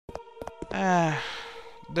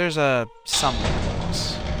There's a something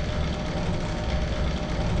boss.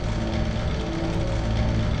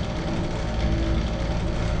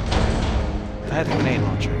 I had the grenade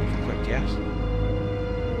launcher. Quick, yes.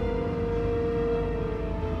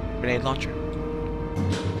 Grenade launcher.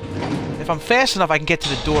 If I'm fast enough, I can get to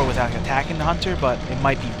the door without attacking the hunter, but it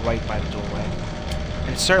might be right by the doorway.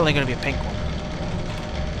 And it's certainly going to be a pink one.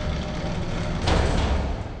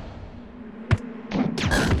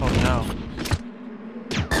 Oh no.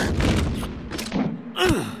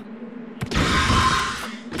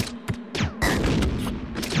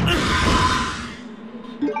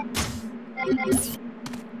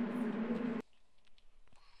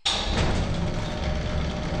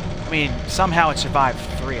 I mean, somehow it survived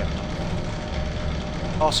 3 of them.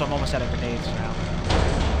 Also, I'm almost out of grenades around.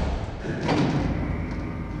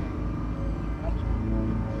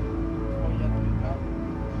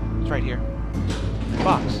 It's right here.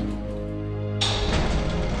 Box.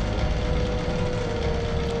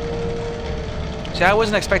 See, I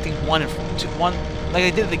wasn't expecting one like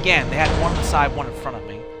they did it again. They had one on the side, one in front of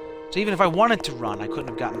me. So even if I wanted to run, I couldn't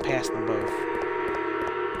have gotten past them both.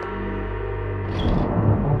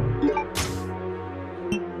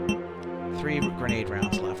 Grenade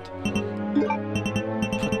rounds left.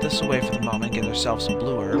 Put this away for the moment, get ourselves some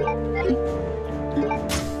blue herb.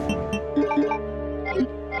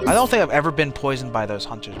 I don't think I've ever been poisoned by those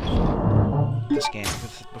hunters before this game,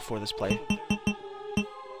 before this play.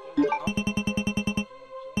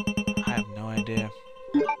 I have no idea.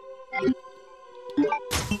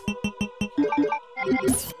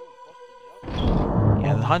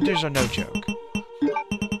 Yeah, the hunters are no joke.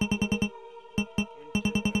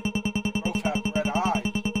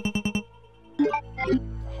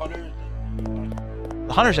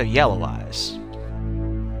 The hunters have yellow eyes.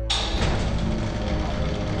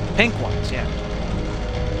 Pink ones, yeah.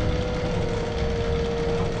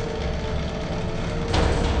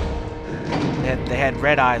 They had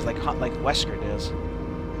red eyes like Wesker does.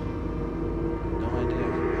 No idea.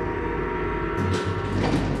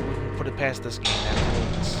 Put it past this game to have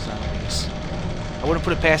poisonous zombies. I wouldn't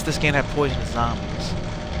put it past this game to have poisonous zombies.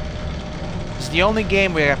 This is the only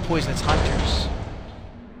game where you have poisonous hunters.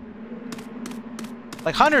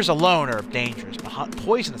 Like, hunters alone are dangerous, but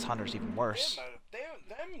poisonous hunters are even worse. Yeah,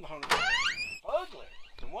 them hunters are ugly.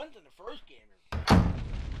 The ones in the first game are...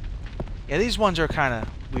 Yeah, these ones are kind of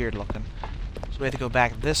weird looking. So we have to go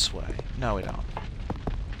back this way. No, we don't.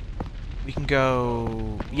 We can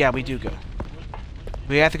go... Yeah, we do go.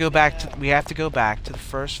 We have to go back to the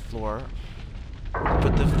first floor.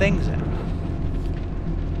 Put the things in.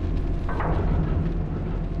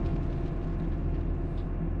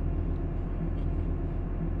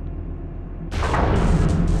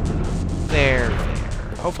 There.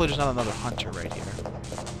 Hopefully there's not another hunter right here.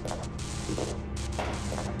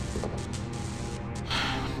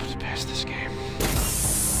 Put it past this game.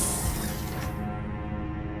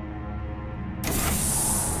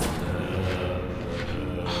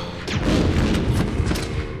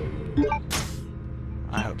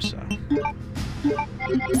 I hope so.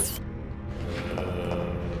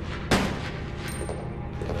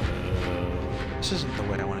 This isn't the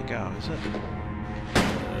way I want to go, is it?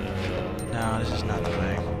 No, this is not the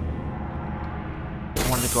way. I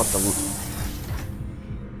wanted to go up the loop.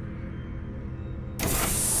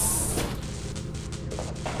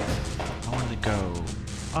 I wanted to go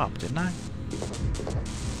up, didn't I?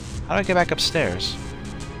 How do I get back upstairs?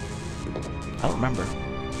 I don't remember.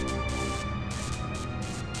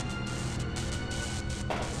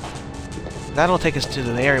 That'll take us to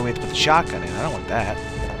the area we have to put the shotgun in. I don't want that.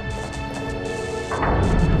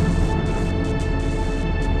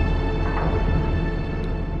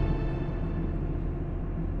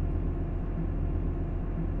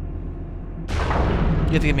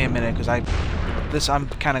 You have to give me a minute, because I'm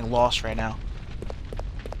kind of lost right now.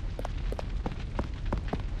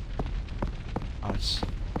 Oh, it's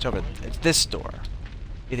over. It's this door.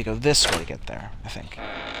 You have to go this way to get there, I think.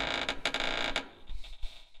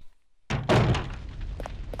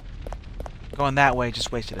 Going that way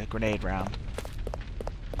just wasted a grenade round.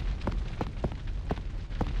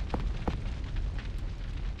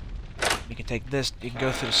 You can take this. You can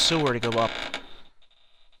go through the sewer to go up.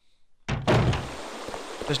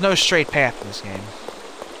 There's no straight path in this game.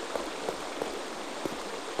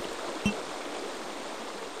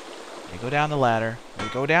 You go down the ladder. You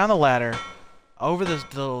go down the ladder over the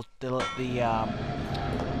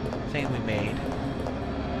thing we made.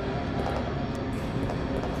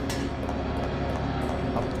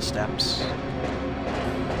 Up the steps.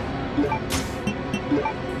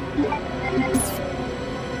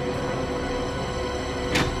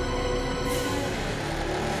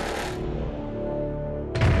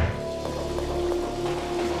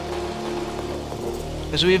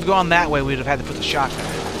 Because if we'd gone that way, we'd have had to put the shotgun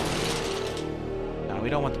in. No, we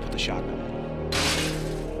don't want to put the shotgun in.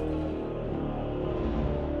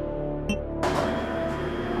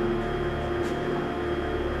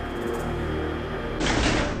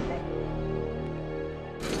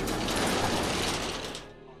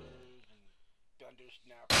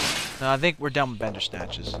 No, I think we're done with Bender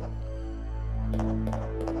Snatches.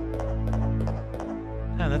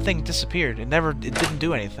 No, that thing disappeared. It didn't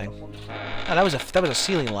do anything. Oh, that was a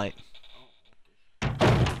ceiling light.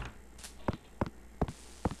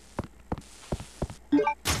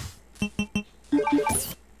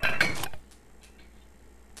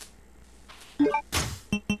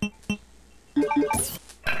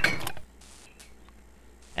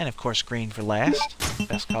 And of course, green for last.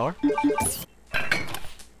 Best color.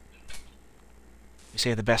 We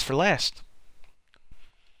save the best for last.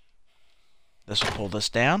 This will pull this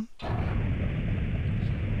down.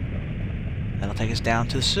 That'll take us down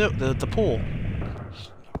to the pool.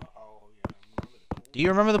 Do you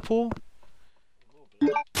remember the pool?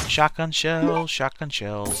 Shotgun shells, shotgun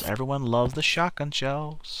shells. Everyone loves the shotgun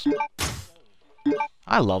shells.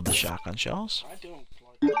 I love the shotgun shells. I don't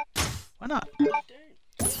like it. Why not?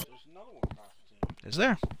 There's another one back there. Is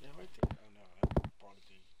there? Yeah, right there. Oh no, that's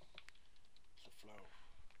probably the flow.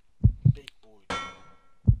 Big boy.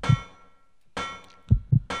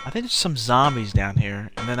 I think there's some zombies down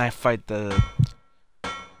here, and then I fight the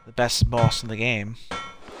best boss in the game.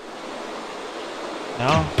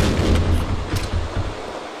 No?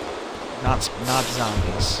 Not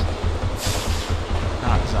zombies.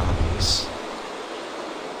 Not zombies.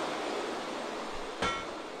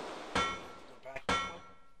 Go back this way.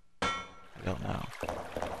 I don't know.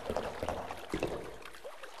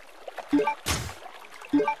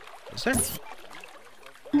 Is there?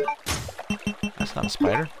 That's not a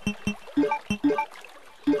spider.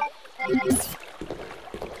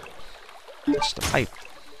 It's the pipe.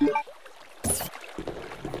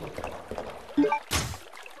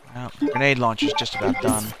 Well, the grenade launcher's just about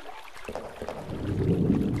done.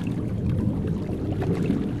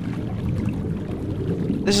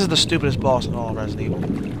 This is the stupidest boss in all of Resident Evil.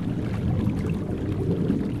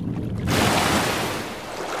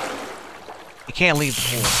 You can't leave the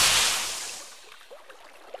pool.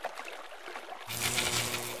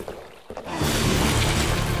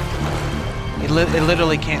 It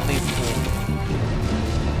literally can't leave the pool.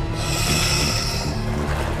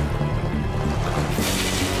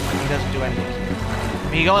 He doesn't do anything. I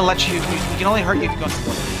mean, he only lets you. He can only hurt you if you go in the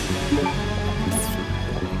water.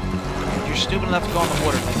 If you're stupid enough to go in the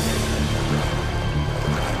water, then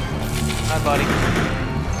hi, buddy.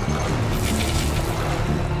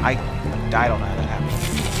 I don't know how that happened.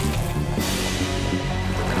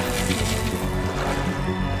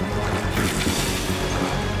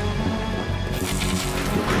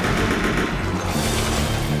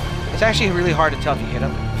 It's actually really hard to tell if you hit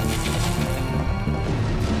him.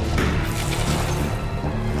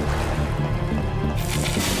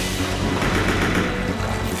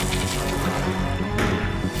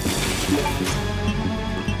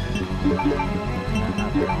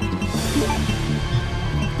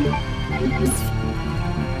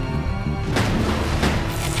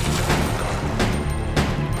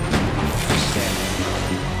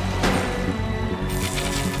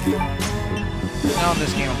 Now in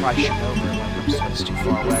this game, I'll probably shoot over it, like it's too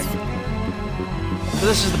far away. So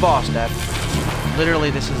this is the boss, Dad.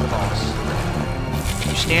 Literally, this is the boss.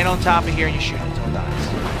 You stand on top of here and you shoot until it dies.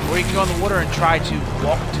 Or you can go in the water and try to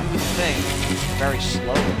walk to the thing very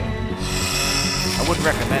slowly. I wouldn't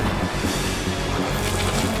recommend it.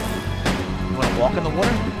 You want to walk in the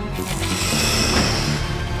water?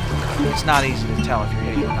 It's not easy to tell if you're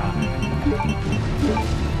hitting or not.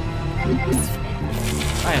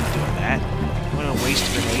 I am doing that. I'm gonna waste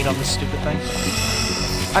a grenade on this stupid thing.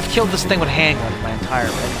 I've killed this thing with handgun my entire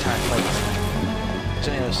play. It's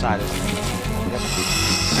on the other side, isn't it? Yep.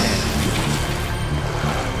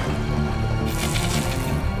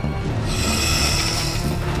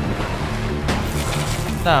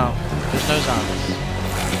 No, there's no zombies.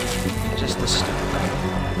 Just this stupid thing.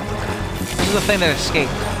 This is the thing that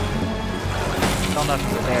escaped. I don't know if you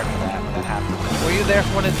were there for that when that happened. Were you there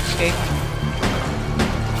for when it escaped?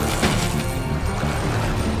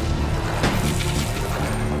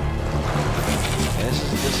 This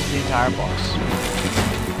is the entire boss.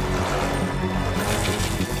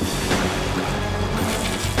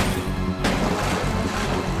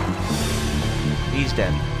 He's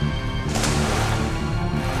dead.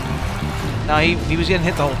 No, he was getting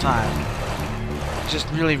hit the whole time. It's just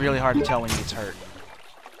really, really hard to tell when he gets hurt.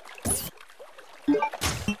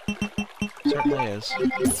 Certainly is.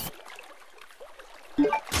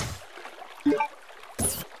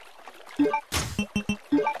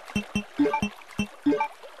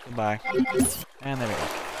 Goodbye. And there we go.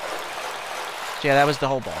 So yeah, that was the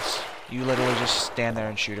whole boss. You literally just stand there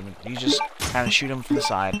and shoot him. You just kind of shoot him from the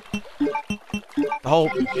side. The whole...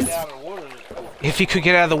 Get out of the water. If he could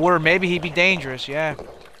get out of the water, maybe he'd be dangerous, yeah.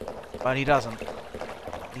 But he doesn't.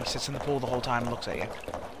 He sits in the pool the whole time and looks at you.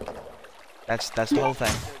 That's the whole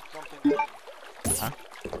thing. Huh?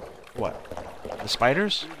 What? The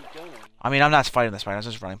spiders? I mean, I'm not fighting the spiders,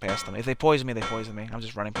 I'm just running past them. If they poison me, they poison me. I'm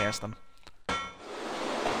just running past them.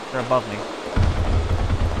 They're above me.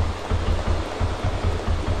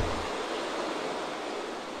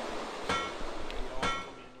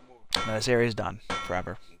 Now this area's done.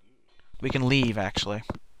 Forever. We can leave, actually.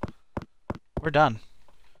 We're done.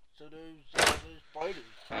 So those spiders.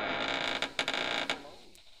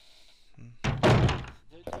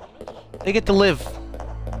 They get to live.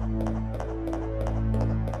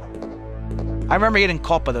 I remember getting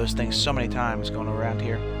caught by those things so many times going around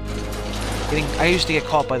here. I used to get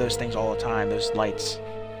caught by those things all the time, those lights.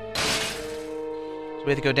 So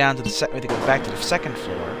we have to go down to the we have to go back to the second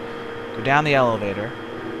floor, go down the elevator,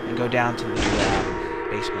 and go down to the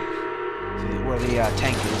basement, to where the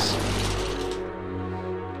tank is.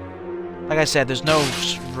 Like I said, there's no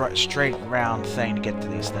straight round thing to get to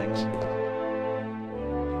these things.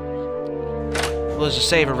 Well, there's a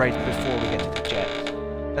saver right before we get to the jet.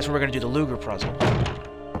 That's where we're going to do the Luger puzzle.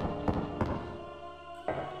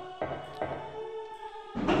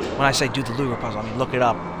 When I say do the Luger puzzle, I mean look it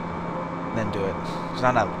up, and then do it. Because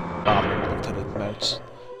I'm not bothering to look to the notes.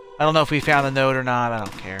 I don't know if we found the note or not, I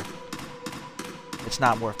don't care. It's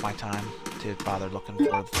not worth my time to bother looking for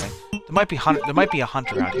the thing. There might be a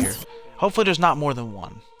hunter out here. Hopefully there's not more than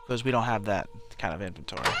one, because we don't have that kind of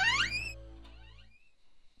inventory.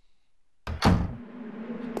 I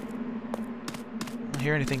don't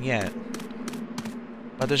hear anything yet.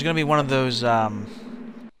 But there's going to be one of those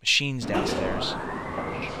machines downstairs.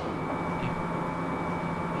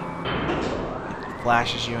 It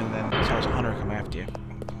flashes you and then tells a hunter to come after you.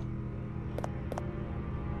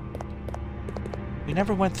 We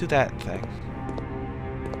never went through that thing.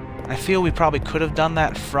 I feel we probably could have done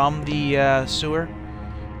that from the sewer.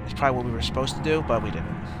 It's probably what we were supposed to do, but we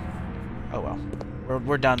didn't. Oh well.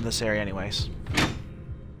 We're done in this area anyways.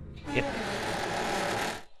 Yep.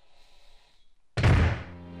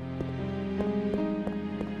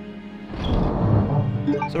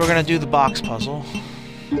 So we're gonna do the box puzzle.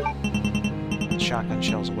 Shotgun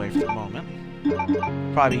shells away for the moment.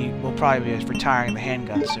 We'll probably be retiring the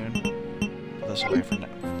handgun soon. Put this away for now.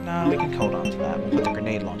 No, we can hold on to that. We'll put the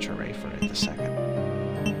grenade launcher away for it in a second.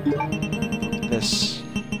 Put this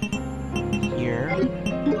here.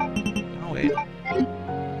 Oh wait.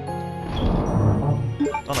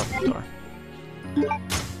 Don't open the door.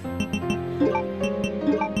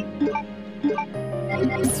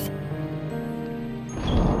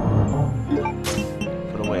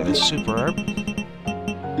 Put away the super herb.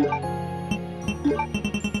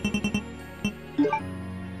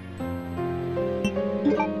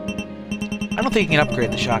 I don't think you can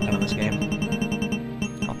upgrade the shotgun in this game.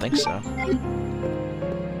 I don't think so.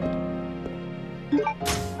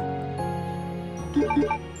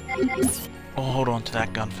 We'll hold on to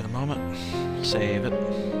that gun for the moment. Save it.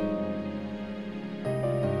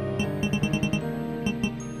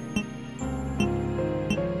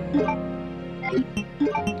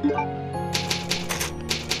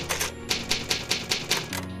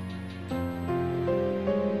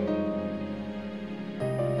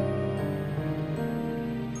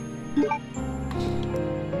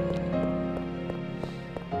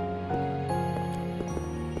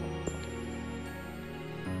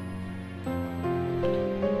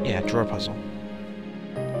 Yeah, drawer puzzle.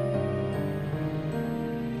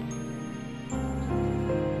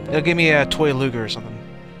 It'll give me a toy Luger or something.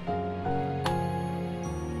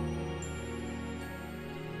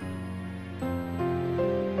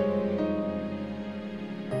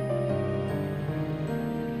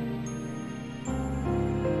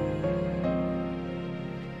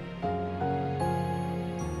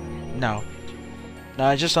 No. No,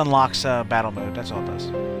 it just unlocks battle mode, that's all it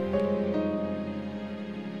does.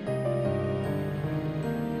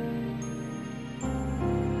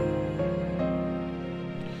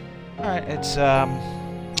 Alright, it's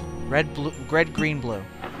red, green, blue.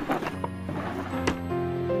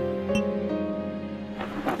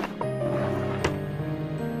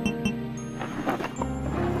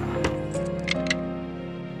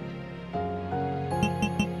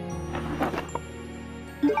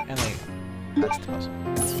 And that's the puzzle.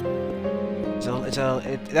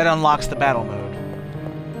 That unlocks the battle mode.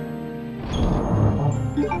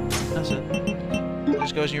 That's it.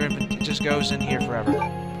 Just goes in your inventory. It just goes in here forever.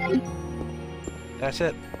 That's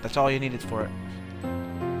it. That's all you needed for it.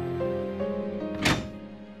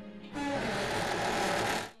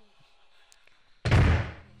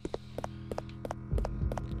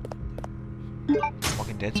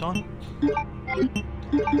 Walking Dead's on?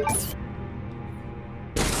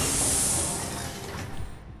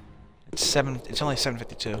 It's only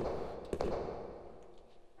 7:52.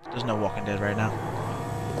 There's no Walking Dead right now.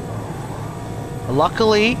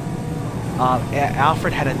 Luckily,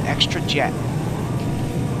 Alfred had an extra jet.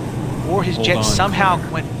 Or his jet somehow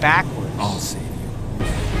went backwards. I'll save you.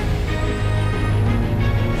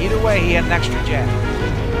 Either way, he had an extra jet.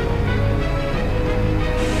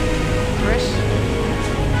 Chris,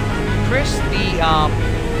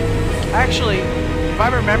 actually, if I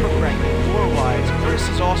remember correctly, lore-wise, Chris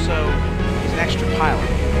is an extra pilot.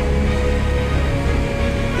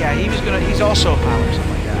 Yeah, he's also a pilot or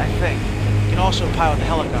something like that, I think. He can also pilot the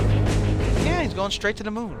helicopter. Yeah, he's going straight to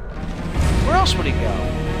the moon. Where else would he go?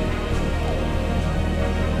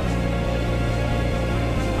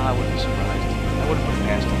 I wouldn't be surprised. I wouldn't put it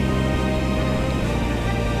past him.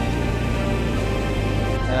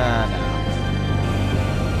 No.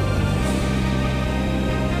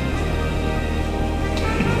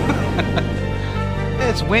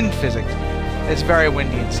 It's wind physics. It's very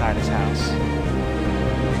windy inside his house.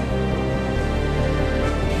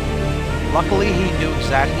 Luckily, he knew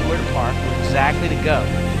exactly where to park, exactly to go.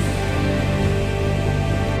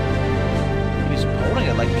 He was holding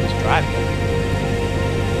it like he was driving it.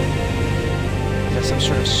 Is that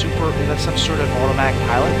some sort of automatic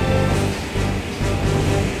pilot?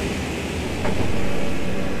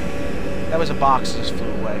 That was a box that just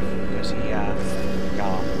flew away because he got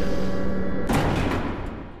off of it.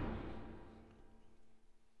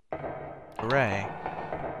 Hooray.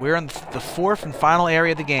 We're in the fourth and final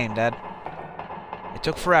area of the game, Dad. It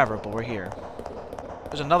took forever, but we're here.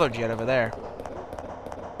 There's another jet over there.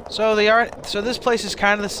 So this place is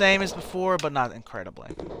kind of the same as before, but not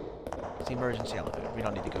incredibly. It's the emergency elevator. We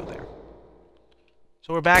don't need to go there.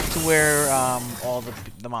 So we're back to where all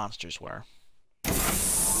the monsters were.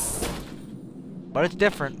 But it's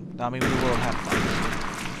different. I mean, we will have fun.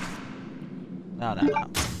 No.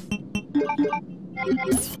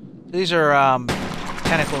 These are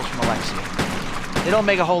tentacles from Alexia. They don't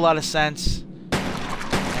make a whole lot of sense,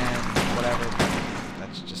 and whatever, but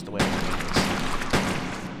that's just the way it is.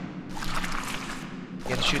 You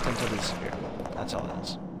have to shoot them until they disappear. That's all it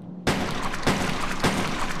is.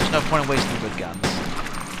 There's no point in wasting good guns.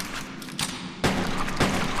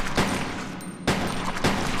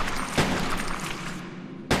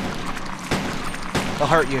 They'll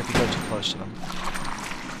hurt you if you go too close to them.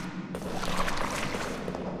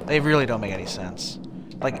 They really don't make any sense.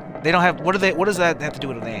 Like, they don't have... What does that have to do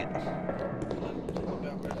with an ant?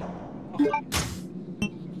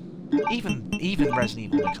 Even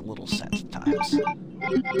Resident Evil makes a little sense at times. I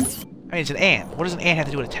mean, it's an ant. What does an ant have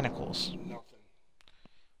to do with tentacles?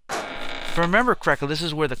 If I remember correctly, this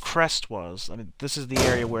is where the crest was. I mean, this is the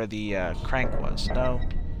area where the crank was. No?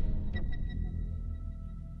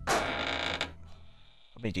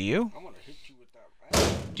 I mean, do you? I'm gonna hit you with that.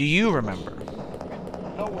 Do you remember?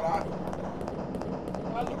 Know what I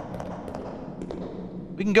know.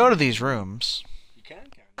 We can go to these rooms. You can.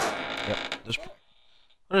 Yep.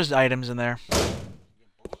 There's items in there.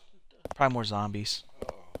 Probably more zombies.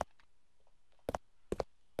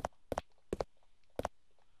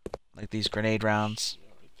 Like these grenade rounds.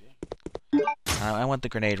 I want the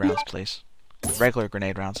grenade rounds, please. Regular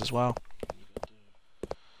grenade rounds as well.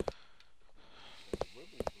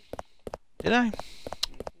 Did I?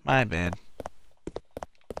 My bad.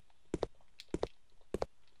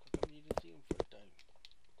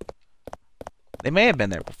 They may have been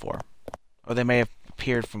there before. Or they may have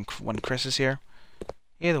appeared from when Chris is here.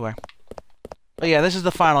 Either way. But yeah, this is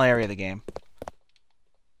the final area of the game.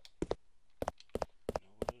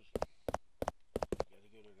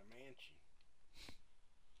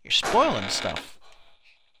 You're spoiling stuff.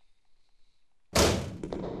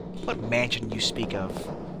 What mansion you speak of?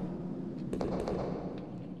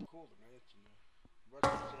 Cool, the mansion. Russ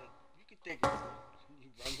said, you can take it.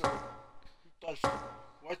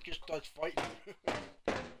 Russ just starts fighting.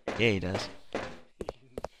 Yeah, he does. He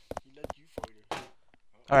lets you fight her.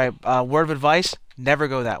 Alright, word of advice, never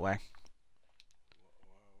go that way.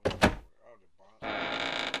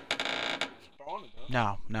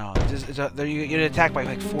 No. You get attacked by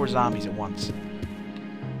like 4 zombies at once.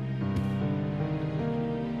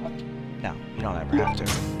 No, you don't ever have to.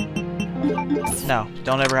 No,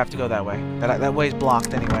 don't ever have to go that way. That way's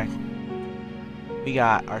blocked anyway. We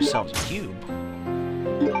got ourselves a cube.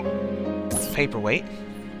 Paperweight.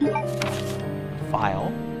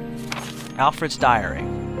 File. Alfred's diary.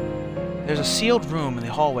 There's a sealed room in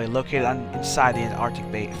the hallway located inside the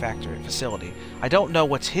Arctic Bait factory facility. I don't know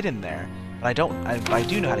what's hidden there, but I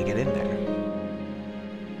do know how to get in there.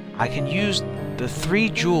 I can use the 3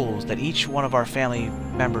 jewels that each one of our family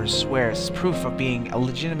members swears as proof of being a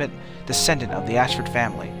legitimate descendant of the Ashford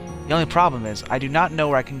family. The only problem is, I do not know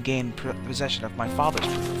where I can gain possession of my father's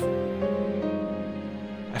proof.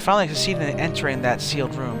 I finally succeeded in entering that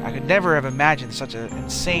sealed room. I could never have imagined such an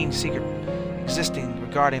insane secret existing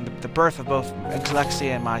regarding the birth of both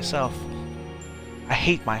Alexia and myself. I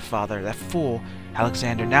hate my father, that fool,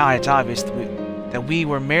 Alexander. Now it's obvious that we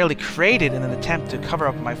were merely created in an attempt to cover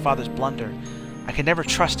up my father's blunder. I can never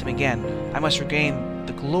trust him again. I must regain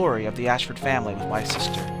the glory of the Ashford family with my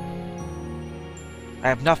sister. I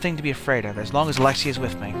have nothing to be afraid of, as long as Alexia is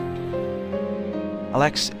with me.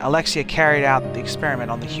 Alexia carried out the experiment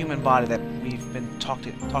on the human body that we've been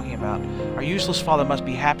talking about. Our useless father must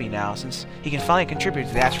be happy now, since he can finally contribute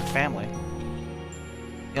to the Ashford family.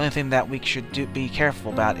 The only thing that we should be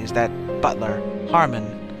careful about is that Butler,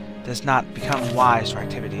 Harmon, does not become wise to our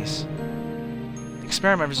activities. The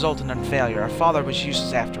experiment resulted in failure. Our father was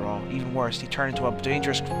useless after all. Even worse, he turned into a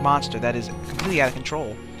dangerous monster that is completely out of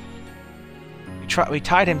control. We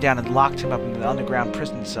tied him down and locked him up in the underground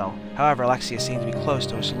prison cell. However, Alexia seems to be close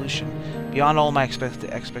to a solution. Beyond all my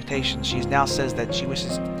expectations, she now says that she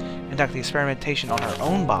wishes to conduct the experimentation on her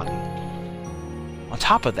own body. On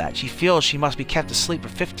top of that, she feels she must be kept asleep for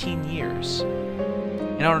 15 years.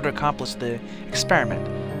 In order to accomplish the experiment,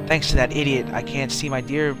 thanks to that idiot, I can't see my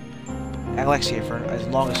dear Alexia for as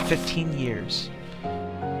long as 15 years.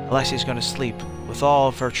 Alexia is going to sleep, with all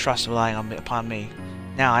of her trust relying upon me.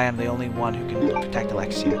 Now I am the only one who can protect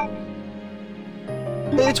Alexia.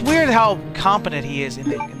 It's weird how competent he is in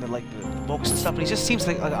the books and stuff, but he just seems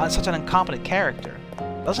like such an incompetent character,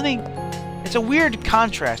 doesn't he? It's a weird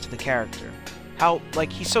contrast to the character. How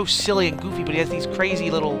he's so silly and goofy, but he has these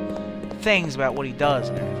crazy little things about what he does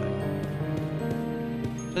and everything.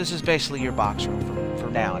 So this is basically your box room for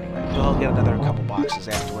now, anyway. We'll get another couple boxes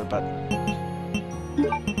afterward, but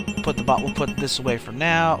we'll put this away for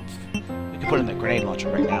now. We can put it in the grenade launcher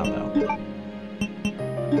right now, though.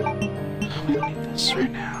 We don't need this right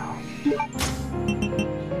now.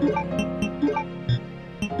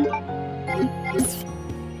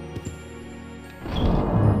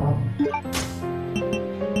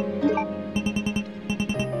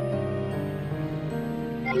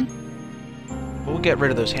 We'll get rid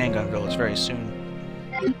of those handgun bullets very soon.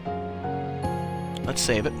 Let's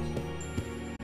save it.